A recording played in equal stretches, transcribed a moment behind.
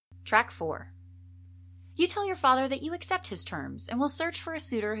Track 4. You tell your father that you accept his terms and will search for a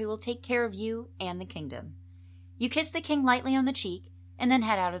suitor who will take care of you and the kingdom. You kiss the king lightly on the cheek and then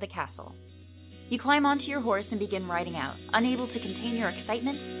head out of the castle. You climb onto your horse and begin riding out, unable to contain your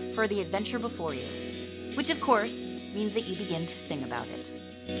excitement for the adventure before you, which of course means that you begin to sing about it.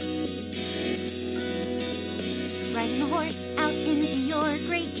 Riding a horse out into your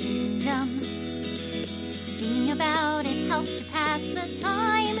great kingdom, singing about it helps to pass the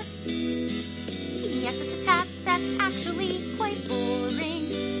time. Yes, it's a task that's actually quite boring,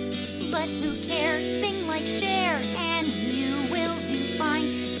 but who cares? Sing like Cher and you will do fine.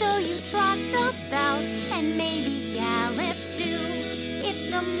 So you trot about and maybe gallop too.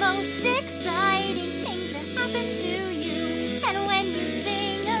 It's the most exciting thing to happen to you. And when you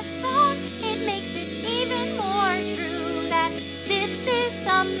sing a song, it makes it even more true that this is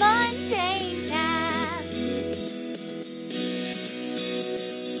a mundane task.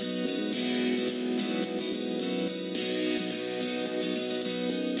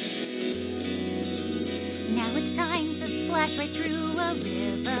 Now it's time to splash right through a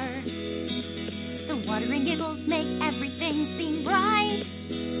river. The water and giggles make everything seem bright.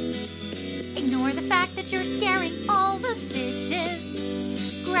 Ignore the fact that you're scaring all the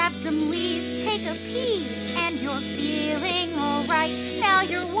fishes. Grab some leaves, take a pee, and you're feeling alright. Now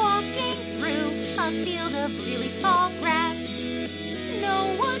you're walking through a field of really tall grass.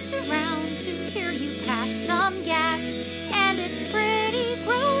 No one's around to hear you pass some gas. And it's pretty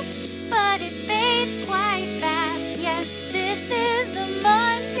gross, but it fades quite fast. Yes, this is a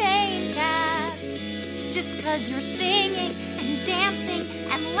mundane task. Just 'cause you're singing and dancing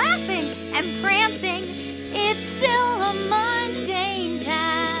and laughing and prancing, it's still a mundane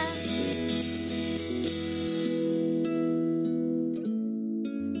task.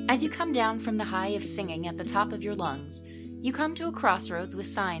 As you come down from the high of singing at the top of your lungs, you come to a crossroads with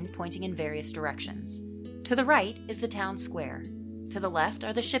signs pointing in various directions. To the right is the town square. To the left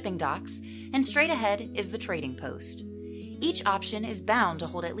are the shipping docks, and straight ahead is the trading post. Each option is bound to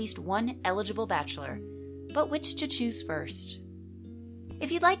hold at least one eligible bachelor, but which to choose first?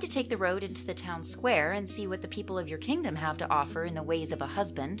 If you'd like to take the road into the town square and see what the people of your kingdom have to offer in the ways of a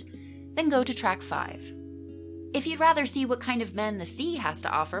husband, then go to track 5. If you'd rather see what kind of men the sea has to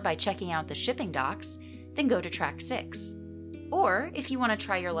offer by checking out the shipping docks, then go to track 6. Or if you want to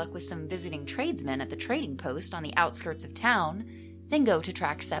try your luck with some visiting tradesmen at the trading post on the outskirts of town, then go to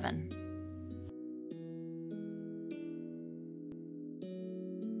track 7.